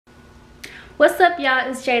What's up, y'all?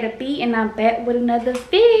 It's JadaB and I'm back with another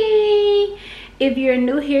video. If you're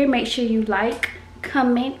new here, make sure you like,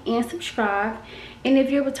 comment, and subscribe. And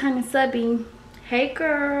if you're returning subbing, hey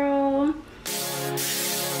girl.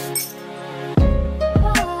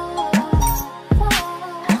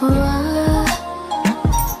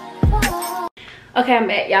 Okay, I'm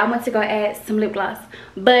back, y'all. I went to go add some lip gloss,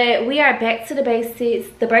 but we are back to the basics.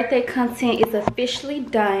 The birthday content is officially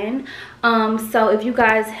done. So if you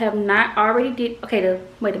guys have not already did, okay,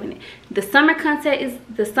 wait a minute. The summer content is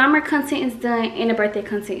done and the birthday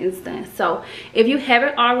content is done. So if you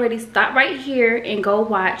haven't already, stop right here and go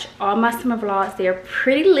watch all my summer vlogs. They're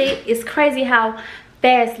pretty lit. It's crazy how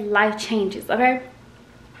fast life changes. Okay,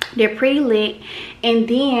 they're pretty lit. And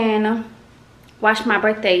then watch my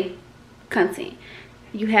birthday content.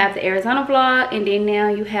 You have the Arizona vlog, and then now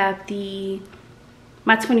you have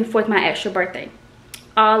my 24th, my actual birthday,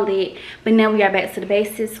 all lit. But now we are back to the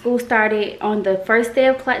basics. School started on the first day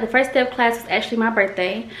of class. The first day of class was actually my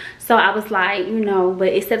birthday, so I was like, you know, but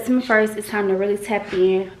it's September 1st, it's time to really tap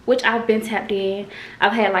in, which I've been tapped in.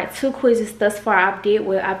 I've had like 2 quizzes thus far. I've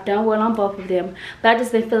done well on both of them, but I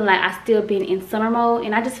just been feeling like I still been in summer mode,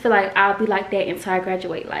 and I just feel like I'll be like that until I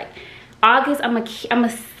graduate. Like August, I'm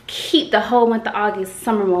gonna keep the whole month of August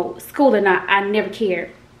summer mode, school or not, I never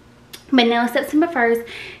cared. But now it's September 1st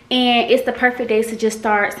and it's the perfect day to just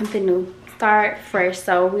start something new, start fresh.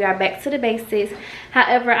 So we are back to the basics.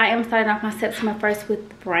 However, I am starting off my September 1st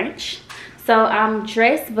with brunch. So I'm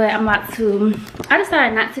dressed, but I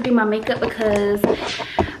decided not to do my makeup because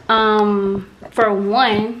for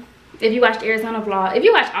one, if you watched Arizona vlog, if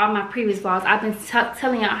you watch all my previous vlogs, I've been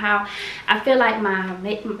telling y'all how I feel like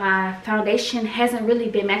my foundation hasn't really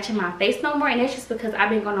been matching my face no more, and that's just because I've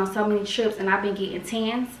been going on so many trips and I've been getting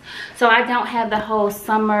tans. So I don't have the whole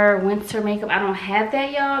summer winter makeup. I don't have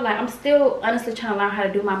that, y'all. Like, I'm still honestly trying to learn how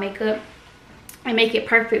to do my makeup and make it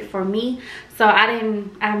perfect for me. So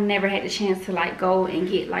I've never had the chance to like go and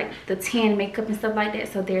get like the tan makeup and stuff like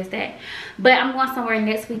that. So there's that. But I'm going somewhere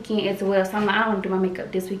next weekend as well, so I'm like, I don't want to do my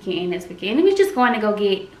makeup this weekend and next weekend. And we're just going to go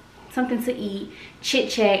get something to eat, chit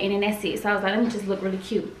chat, and then that's it. So I was like, let me just look really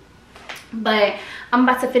cute. But I'm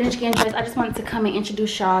about to finish getting dressed. I just wanted to come and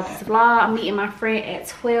introduce y'all this vlog. I'm meeting my friend at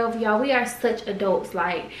 12. Y'all, we are such adults.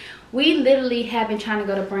 Like, we literally have been trying to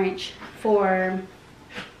go to brunch for,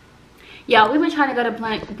 y'all, we've been trying to go to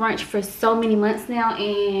brunch for so many months now,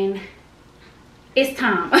 and it's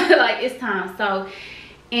time. Like, it's time. So,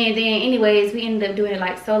 and then anyways, we ended up doing it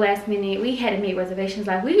like so last minute. We had to make reservations.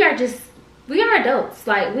 Like, we are adults.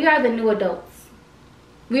 Like, we are the new adults.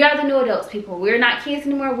 We are the new adults, people. We're not kids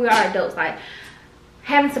anymore. We are adults. Like,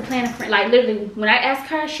 having to plan a friend, like, literally, when I asked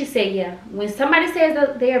her, she said yeah. When somebody says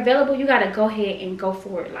that they're available, you gotta go ahead and go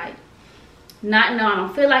for it. Like, not, no, I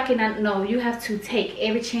don't feel like it, not, no, you have to take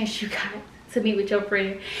every chance you got to be with your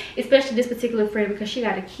friend, especially this particular friend, because she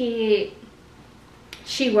got a kid,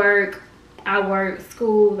 she work, I work,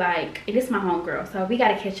 school, like, and this is my homegirl, so we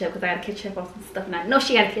gotta catch up, because I gotta catch up on some stuff, and I know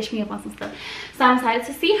she gotta catch me up on some stuff. So I'm excited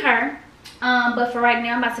to see her. But for right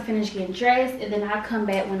now, I'm about to finish getting dressed, and then I'll come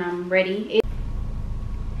back when I'm ready.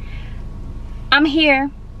 I'm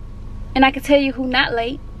here, and I can tell you who not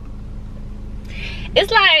late. It's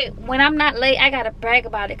like, when I'm not late, I gotta brag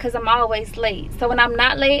about it, because I'm always late. So when I'm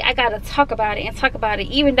not late, I gotta talk about it and talk about it,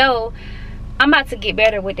 even though I'm about to get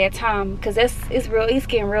better with that time, because it's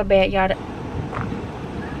getting real bad, y'all.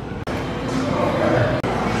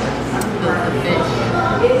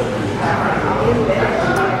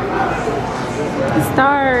 It's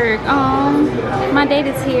dark. My date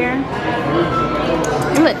is here.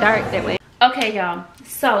 It look dark that way. Okay, y'all,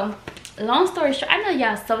 so long story short, I know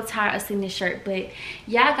y'all so tired of seeing this shirt, but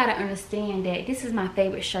y'all gotta understand that this is my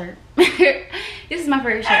favorite shirt. This is my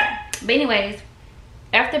favorite shirt. But anyways,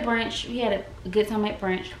 after brunch, we had a good time at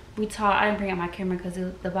brunch. We talked. I didn't bring out my camera because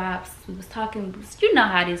the vibes, we was talking. You know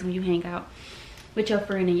how it is when you hang out with your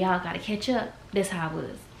friend and y'all gotta catch up. That's how it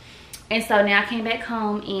was. And so now I came back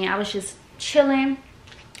home and I was just chilling,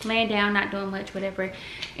 laying down, not doing much, whatever.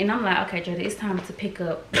 And I'm like, okay, Jada, it's time to pick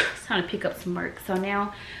up. It's time to pick up some work. So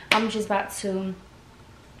now I'm just about to,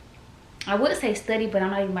 I would say study, but I'm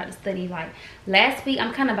not even about to study. Like, last week,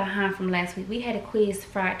 I'm kind of behind from last week. We had a quiz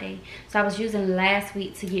Friday, so I was using last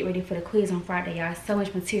week to get ready for the quiz on Friday, y'all. So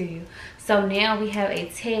much material. So now we have a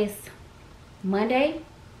test Monday,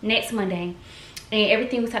 next Monday, and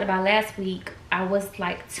everything we talked about last week, I was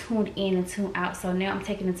like tuned in and tuned out. So now I'm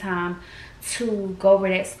taking the time to go over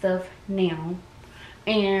that stuff now.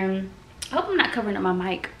 And I hope I'm not covering up my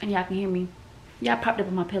mic and y'all can hear me. Y'all popped up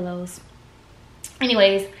on my pillows.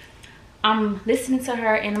 Anyways, I'm listening to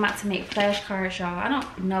her and I'm about to make flashcards, y'all. I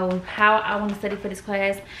don't know how I want to study for this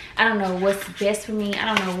class. I don't know what's best for me. I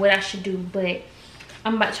don't know what I should do, but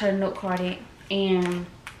I'm about to try to note card it and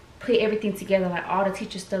put everything together, like all the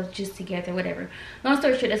teacher stuff just together, whatever. Long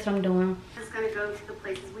story short, that's what I'm doing. It's going to go to the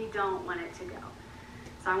places we don't want it to go.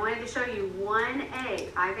 So I wanted to show you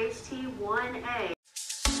 1A, 5HT 1A.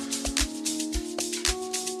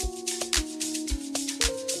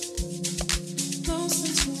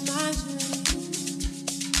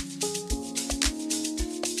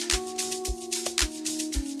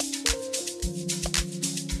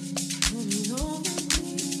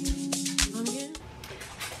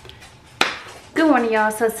 Good morning,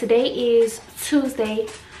 y'all. So today is Tuesday.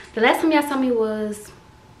 The last time y'all saw me was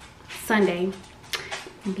Sunday.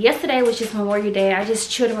 Yesterday was just Memorial Day. I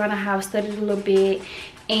just chilled around the house, studied a little bit,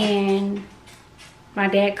 and my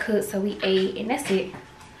dad cooked, so we ate, and that's it.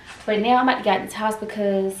 But now I'm about to get out of this house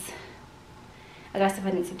because I got stuff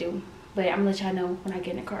I need to do. But I'm gonna let y'all know when I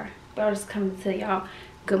get in the car. But I'll just come to tell y'all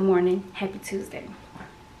good morning, happy Tuesday.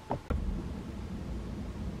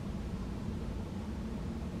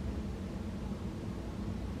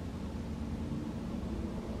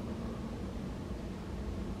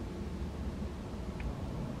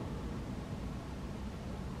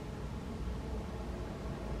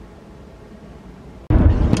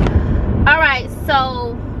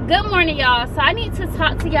 So good morning, y'all. So I need to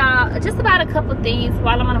talk to y'all just about a couple things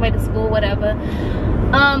while I'm on the way to school, whatever.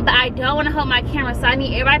 But I don't want to hold my camera, so I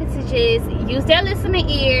need everybody to just use their listening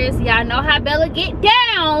ears. Y'all know how Bella get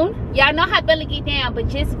down. Y'all know how Bella get down, but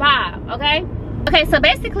just vibe, okay? Okay, so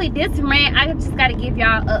basically this rant, I just gotta give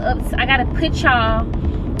y'all I gotta put y'all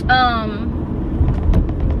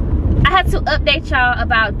I had to update y'all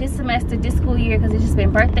about this semester, this school year, because it's just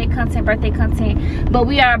been birthday content. But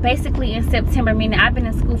we are basically in September, meaning I've been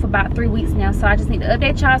in school for about 3 weeks now. So I just need to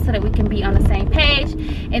update y'all so that we can be on the same page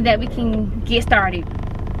and that we can get started.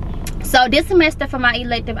 So this semester for my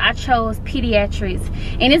elective, I chose pediatrics,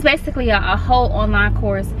 and it's basically a whole online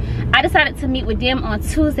course. I decided to meet with them on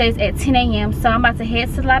Tuesdays at 10 a.m. So I'm about to head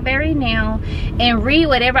to the library now and read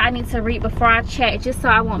whatever I need to read before I chat, just so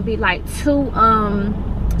I won't be like too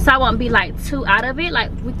out of it.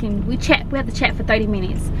 Like we have to chat for 30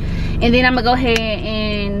 minutes, and then I'm gonna go ahead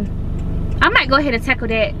and I might go ahead and tackle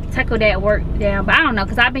that work down, but I don't know,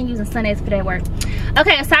 because I've been using Sundays for that work.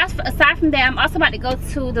 Okay, aside from that, I'm also about to go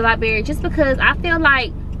to the library just because I feel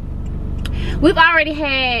like we've already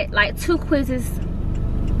had like two quizzes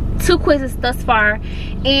thus far,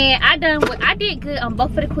 and I did good on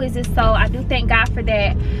both of the quizzes, so I do thank God for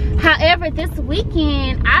that. However, this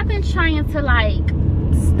weekend I've been trying to like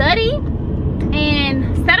study,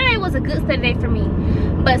 and Saturday was a good study day for me,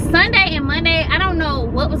 but Sunday and Monday I don't know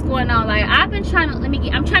what was going on. Like I've been trying to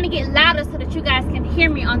I'm trying to get louder so that you guys can hear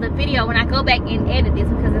me on the video when I go back and edit this,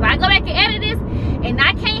 because if I go back and edit this and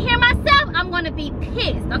I can't hear myself, I'm gonna be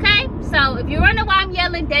pissed. Okay, so if you're wondering why I'm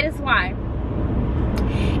yelling, that is why.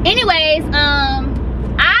 Anyways,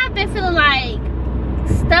 I've been feeling like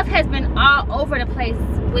stuff has been all over the place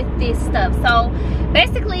with this stuff. So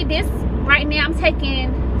basically this right now I'm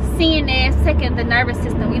taking CNS, taking the nervous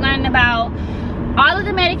system. We learning about all of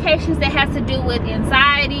the medications that has to do with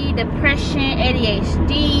anxiety, depression,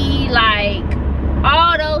 ADHD, like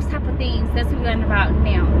all those type of things. That's what we're learning about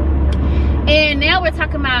now. And now we're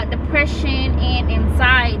talking about depression and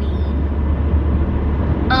anxiety.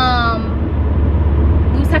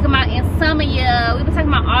 We were talking about insomnia. We were talking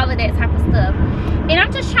about all of that type of stuff. And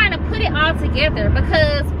I'm just trying to put it all together,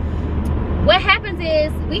 because what happens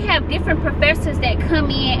is we have different professors that come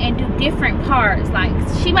in and do different parts. Like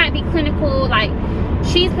she might be clinical, like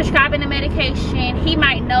she's prescribing the medication. He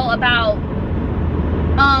might know about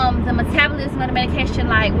the metabolism of the medication,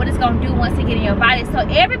 like what it's gonna do once it get in your body. So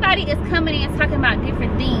everybody is coming in talking about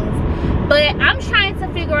different things, but I'm trying to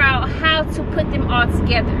figure out how to put them all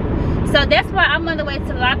together. So that's why I'm on the way to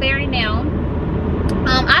the library now.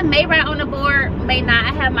 I may write on the board, may not. I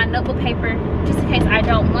have my notebook paper just in case I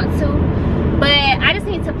don't want to, but I just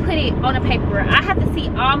need to put it on the paper. I have to see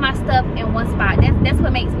all my stuff in one spot. That's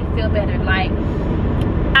what makes me feel better. Like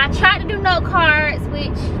I tried to do note cards,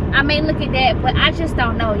 which I may look at that, but I just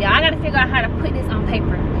don't know, y'all. I gotta figure out how to put this on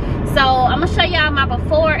paper. So I'm gonna show y'all my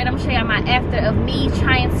before and I'm gonna show y'all my after of me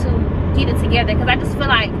trying to get it together, because I just feel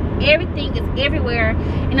like everything is everywhere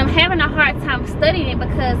and I'm having a hard time studying it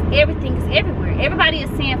because everything is everywhere. Everybody is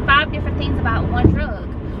saying 5 different things about one drug,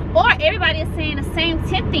 or everybody is saying the same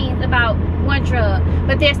 10 things about one drug,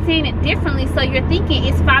 but they're saying it differently, so you're thinking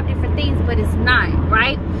it's 5 different things, but it's not,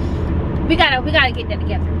 right? We gotta get that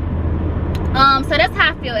together. So that's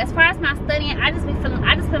how I feel. As far as my studying, I just been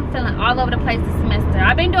feeling all over the place this semester.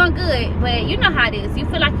 I've been doing good, but you know how it is. You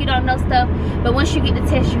feel like you don't know stuff, but once you get the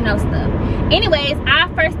test, you know stuff. Anyways, our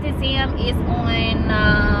first exam is on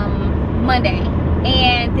Monday,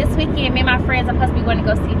 and this weekend, me and my friends are supposed to be going to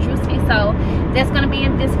go see Drewski. So that's gonna be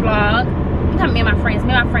in this vlog. Not me and my friends,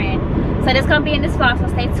 me and my friend. So that's gonna be in this vlog. So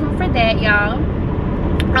stay tuned for that, y'all.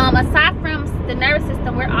 Aside from the nervous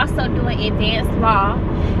system, we're also doing advanced law,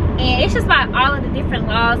 and it's just about all of the different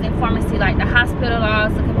laws in pharmacy, like the hospital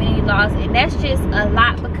laws, the community laws, and that's just a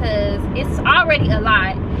lot because it's already a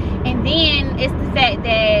lot. And then it's the fact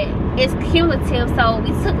that it's cumulative. So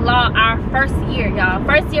we took law our first year, y'all.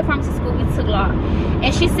 First year pharmacy school, we took law,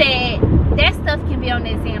 and she said that stuff can be on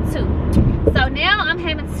the exam too. So now I'm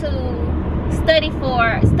having to study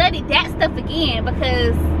that stuff again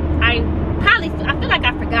because I feel like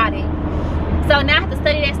I forgot it. So now I have to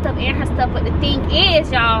study that stuff and her stuff. But the thing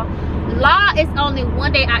is, y'all, law is only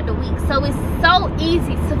one day out the week, so it's so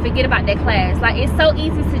easy to forget about that class. Like, it's so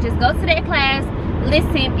easy to just go to that class,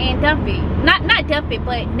 listen, and dump it. Not dump it,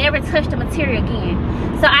 but never touch the material again.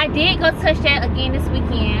 So I did go touch that again this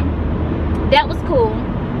weekend. That was cool.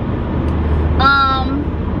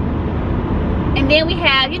 And then we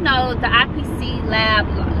have, you know, the IPC lab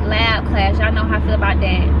class. Y'all know how I feel about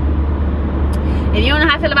that. If you don't know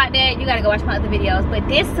how I feel about that, you gotta go watch my other videos. But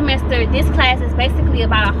this semester, this class is basically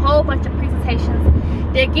about a whole bunch of presentations.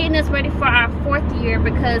 They're getting us ready for our 4th year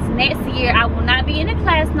because next year I will not be in the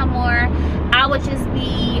class no more. I will just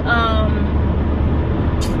be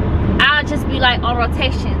I'll just be like on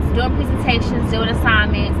rotations, doing presentations, doing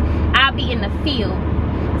assignments. I'll be in the field.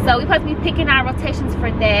 So we're supposed to be picking our rotations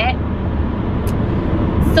for that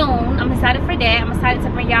soon. I'm excited for that. I'm excited to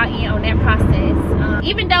bring y'all in on that process.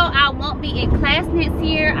 Even though I won't be in class next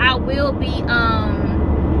year, I will be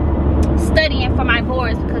studying for my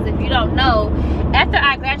boards, because if you don't know, after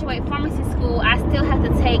I graduate pharmacy school, I still have to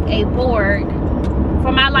take a board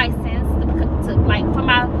for my license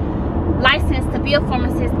to be a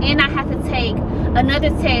pharmacist, and I have to take another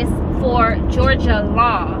test for Georgia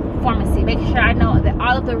law pharmacy, making sure I know that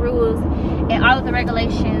all of the rules and all of the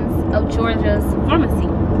regulations of Georgia's pharmacy.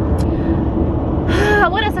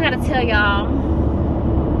 What else I gotta tell y'all?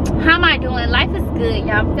 How am I doing? Life is good,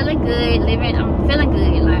 y'all. I'm feeling good. I'm feeling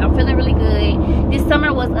good. Like, I'm feeling really good. This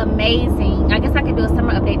summer was amazing. I guess I could do a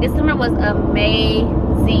summer update. This summer was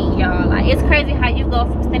amazing, y'all. Like, it's crazy how you go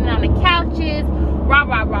from standing on the couches,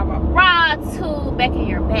 rah, to back in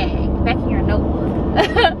your bag, back in your notebook,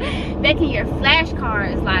 back in your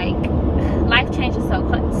flashcards. Like, life changes so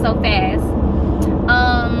fast.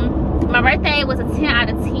 My birthday was a 10 out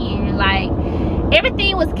of 10. Like,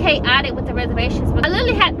 everything was chaotic with the reservations, but I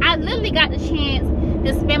literally got the chance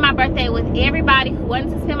to spend my birthday with everybody who wanted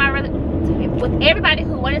to celebrate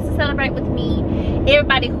with me,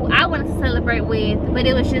 everybody who I wanted to celebrate with, but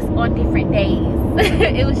it was just on different days.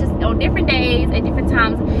 It was just on different days at different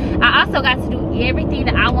times. I also got to do everything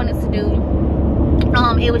that I wanted to do.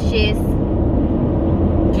 It was just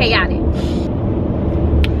chaotic.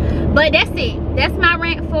 But that's it. That's my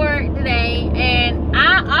rant for today. And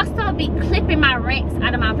I also be clipping my rants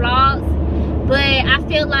out of my vlogs, but I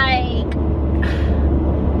feel like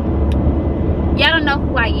y'all don't know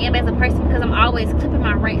who I am as a person because I'm always clipping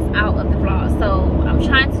my rants out of the vlog. So I'm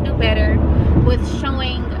trying to do better with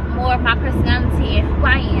showing more of my personality and who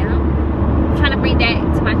I am. I'm trying to bring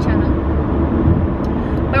that to my channel.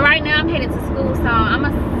 But right now I'm headed to school, so I'm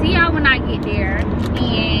gonna see y'all when I get there,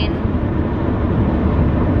 and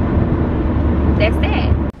that's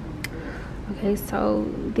that. Okay, so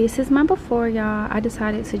this is my before, y'all. I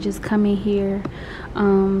decided to just come in here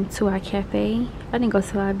to our cafe. I didn't go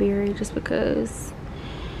to the library just because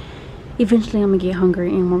eventually I'm gonna get hungry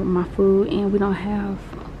and want my food, and we don't have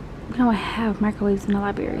microwaves in the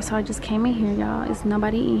library. So I just came in here, y'all. There's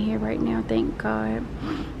nobody in here right now, thank God.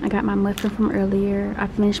 I got my muffin from earlier. I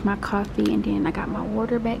finished my coffee, and then I got my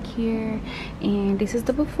water back here, and this is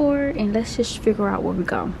the before, and let's just figure out where we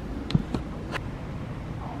go.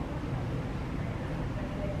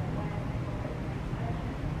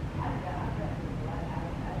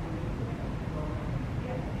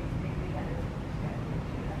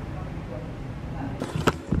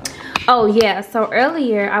 Oh yeah, so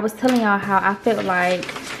earlier I was telling y'all how I felt like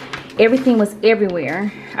everything was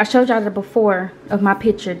everywhere. I showed y'all the before of my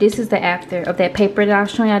picture. This is the after of that paper that I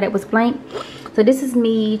was showing y'all that was blank. So this is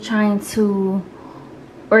me trying to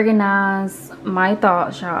organize my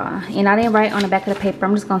thoughts, y'all. And I didn't write on the back of the paper.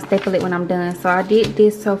 I'm just gonna staple it when I'm done. So I did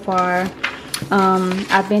this so far.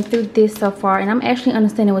 I've been through this so far, and I'm actually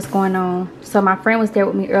understanding what's going on. So my friend was there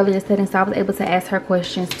with me earlier studying, so I was able to ask her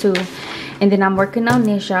questions too. And then I'm working on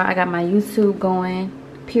this, y'all. I got my YouTube going,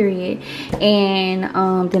 period. And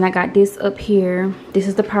then I got this up here. This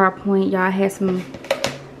is the PowerPoint. Y'all, I had some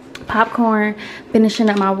popcorn, finishing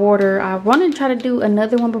up my water. I want to try to do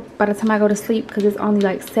another one by the time I go to sleep because it's only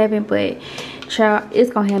like 7, but child, it's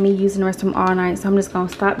gonna have me using the restroom all night, so I'm just gonna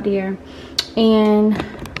stop there. And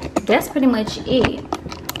that's pretty much it.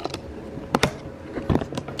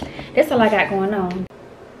 That's all I got going on.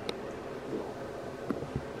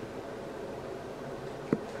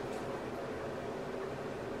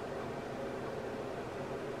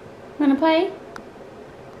 Wanna play?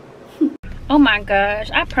 Oh my gosh,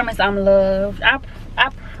 I promise I'm loved. I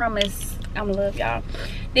promise I'm loved, y'all.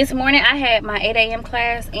 This morning I had my 8 a.m.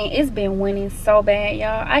 class and it's been winning so bad,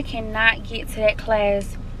 y'all. I cannot get to that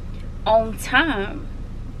class on time.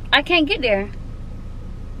 I can't get there.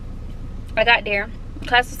 I got there. The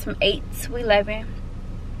class was from 8 to 11.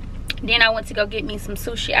 Then I went to go get me some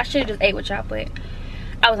sushi. I should have just ate with y'all, but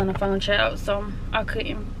I was on the phone, child, so I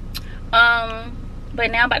couldn't. But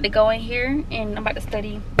now I'm about to go in here and I'm about to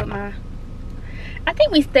study with my... I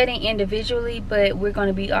think we studying individually, but we're going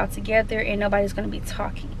to be all together and nobody's going to be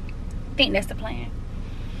talking. I think that's the plan.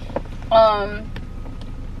 I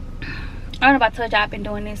don't know if I told y'all I've been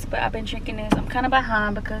doing this, but I've been drinking this. I'm kind of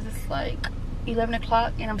behind because it's like 11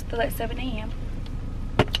 o'clock and I'm still at 7 a.m.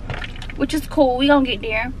 Which is cool. We gonna get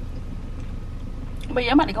there. But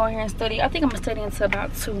yeah, I'm about to go in here and study. I think I'm gonna study until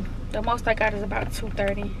about 2. The most I got is about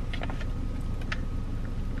 2:30.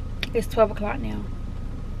 It's 12 o'clock now.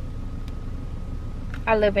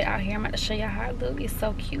 I love it out here. I'm about to show y'all how it looks. It's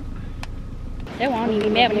so cute. They won't even be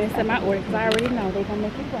mad when they accept my order because I already know they're gonna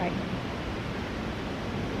make it right.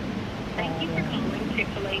 Thank you for calling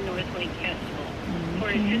Chick-fil-A North Lake Festival. For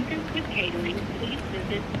assistance with catering, please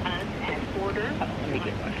visit us at order-bill-a.com.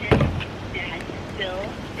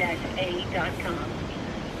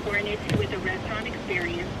 For an issue with the restaurant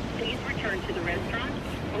experience, please return to the restaurant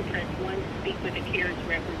or press 1 to speak with a CARES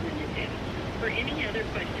representative. For any other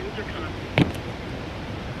questions or comments.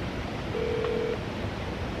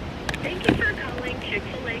 Thank you for calling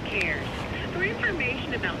Chick-fil-A CARES. For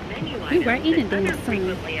information about menu items and other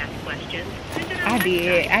frequently asked questions, I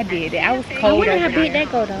did. I was I cold. wonder how big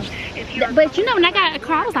that go though. But you know, when I got a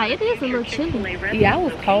car, I was like, it is a little chilly. Yeah, I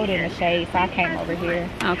was cold in the shade, so I came over here.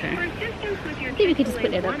 Okay. Maybe we could just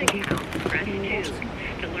put that up there.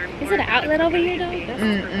 Is it an outlet over here though?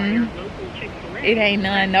 It ain't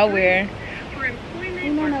none nowhere. For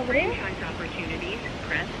employment None or over there? franchise opportunities,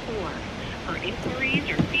 press 4. For inquiries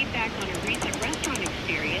or feedback on a recent restaurant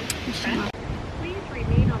experience, press. Please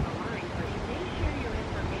remain on the line, but you may share your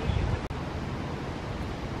information with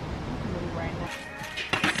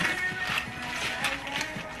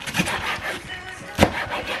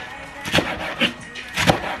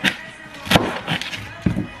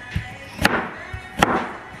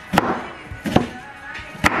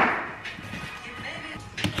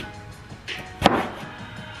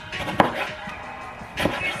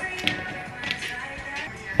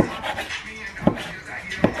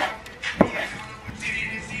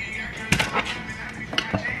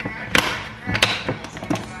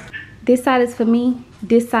This side is for me.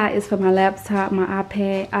 This side is for my laptop, my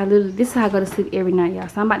iPad. This is how I go to sleep every night, y'all.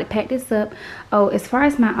 So I'm about to pack this up. Oh, as far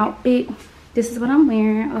as my outfit, this is what I'm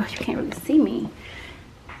wearing. Oh, you can't really see me.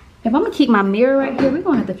 If I'm gonna keep my mirror right here, we're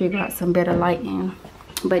gonna have to figure out some better lighting.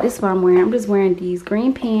 But this is what I'm wearing. I'm just wearing these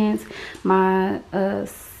green pants, my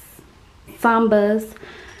Sambas,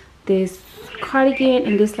 this cardigan,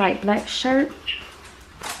 and this like black shirt.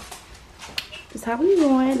 This is how we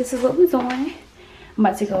doing. This is what we're doing. I'm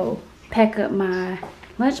about to go pack up my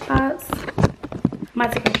lunchbox.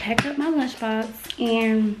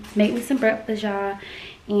 And make me some breakfast, y'all.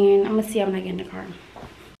 And I'm gonna see when I get in the car.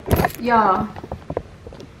 Y'all,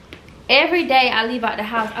 every day I leave out the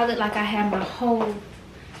house, I look like I have my whole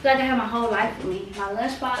life with me. My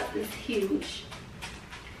lunchbox is huge.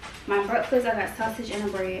 My breakfast, I got sausage and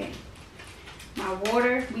a bread. My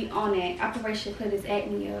water, we on it. Operation Put This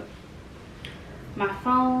Acne Up. My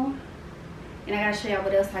phone. And I gotta show y'all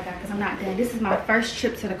what else I got because I'm not done. This is my first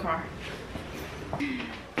trip to the car.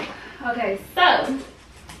 Okay, so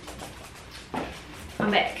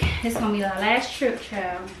I'm back. This is gonna be our last trip,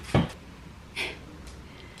 child.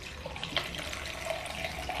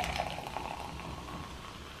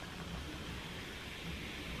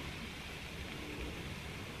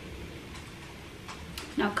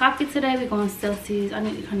 No coffee today. We're going Celsius. I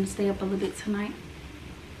need to kind of stay up a little bit tonight.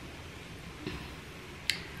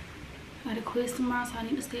 I got a quiz tomorrow, so I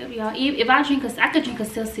need to stay up, y'all. If I could drink a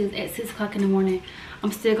Celsius at 6 o'clock in the morning,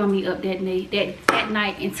 I'm still gonna be up that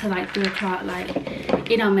night until like 3 o'clock. Like,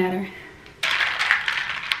 it don't matter.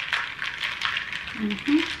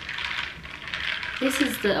 This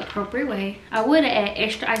is the appropriate way. I would have added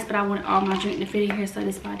extra ice, but I wanted all my drink to fit in here, so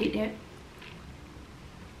this is why I did that.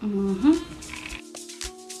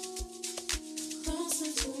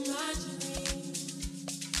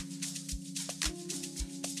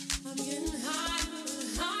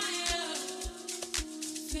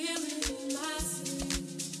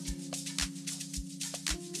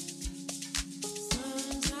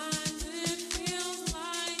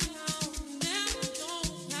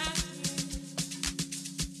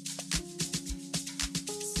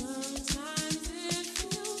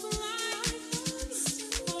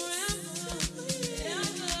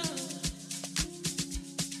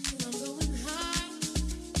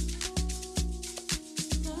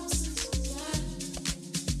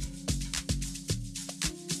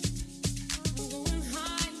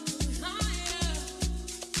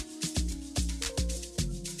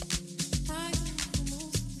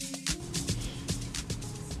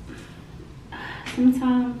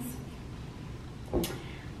 Sometimes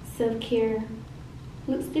self-care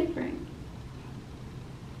looks different.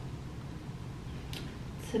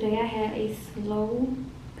 Today I had a slow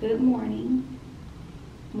good morning.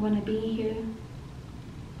 I'm gonna be here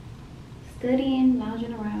studying,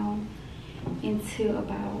 lounging around until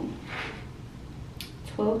about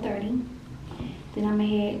 12:30. Then I'm gonna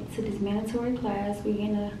head to this mandatory class. We're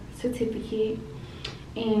getting a certificate,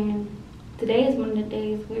 and today is one of the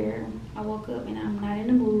days where I woke up and I'm not in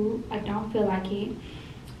the mood. I don't feel like it.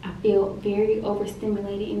 I feel very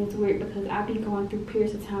overstimulated, and it's weird because I be going through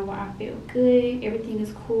periods of time where I feel good, everything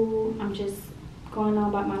is cool, I'm just going on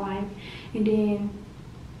about my life, and then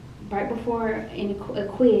right before a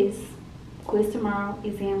quiz tomorrow,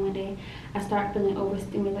 exam Monday, I start feeling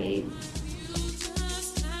overstimulated.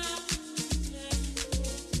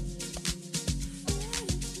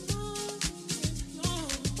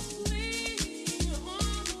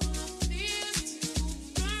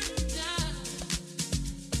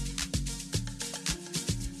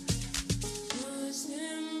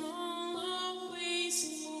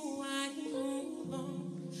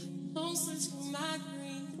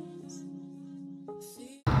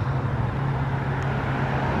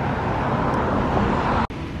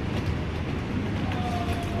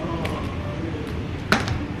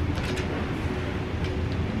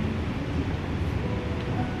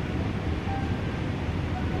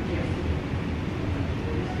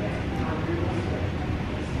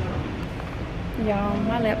 Y'all,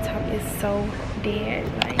 my laptop is so dead.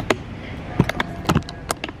 Like,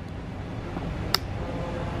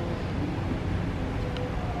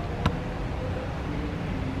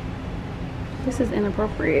 this is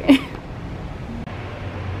inappropriate.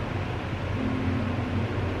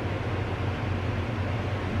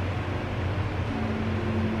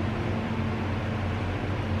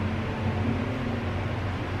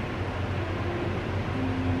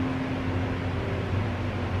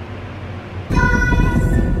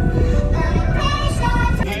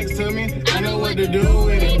 To do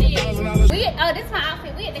with it. Oh, this is my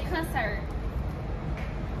outfit. We at the concert.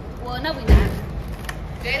 Well, no, we not.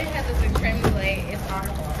 Jada has us extremely late. It's our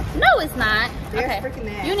fault. No, it's not. They're okay. freaking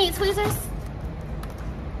mad. You need tweezers?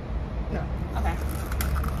 No. Okay.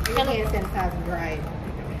 You can't sanitize and dry it.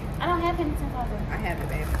 I don't have any sanitizer. I have it,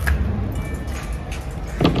 baby.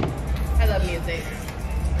 I love music.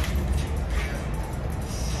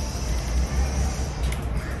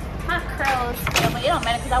 My curls, yeah, but it don't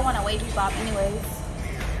matter because I want a wavy bob anyways.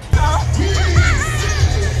 Y'all,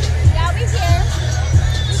 we here.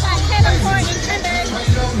 We got Taylor for each other.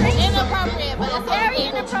 Inappropriate, but it's very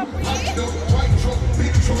inappropriate. Hey,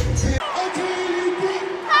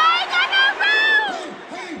 got no room!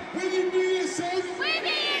 Hey, we didn't do this, son. We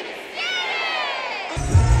being serious!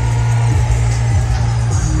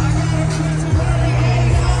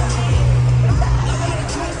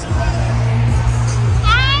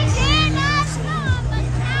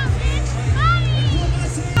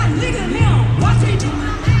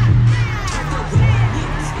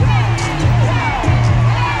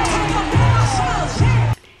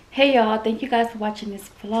 Hey y'all, thank you guys for watching this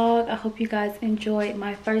vlog. I hope you guys enjoyed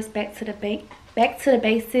my first back to the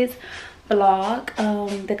basics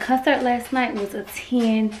vlog. The concert last night was a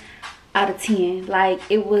 10 out of 10. Like,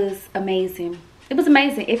 it was amazing. It was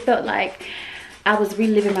amazing. It felt like I was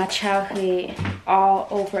reliving my childhood all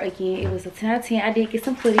over again. It was a 10 out of 10. I did get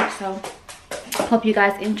some footage, so hope you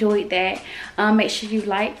guys enjoyed that. Make sure you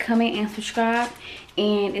like, comment, and subscribe.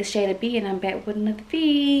 And it's JadaB, and I'm back with another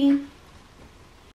video.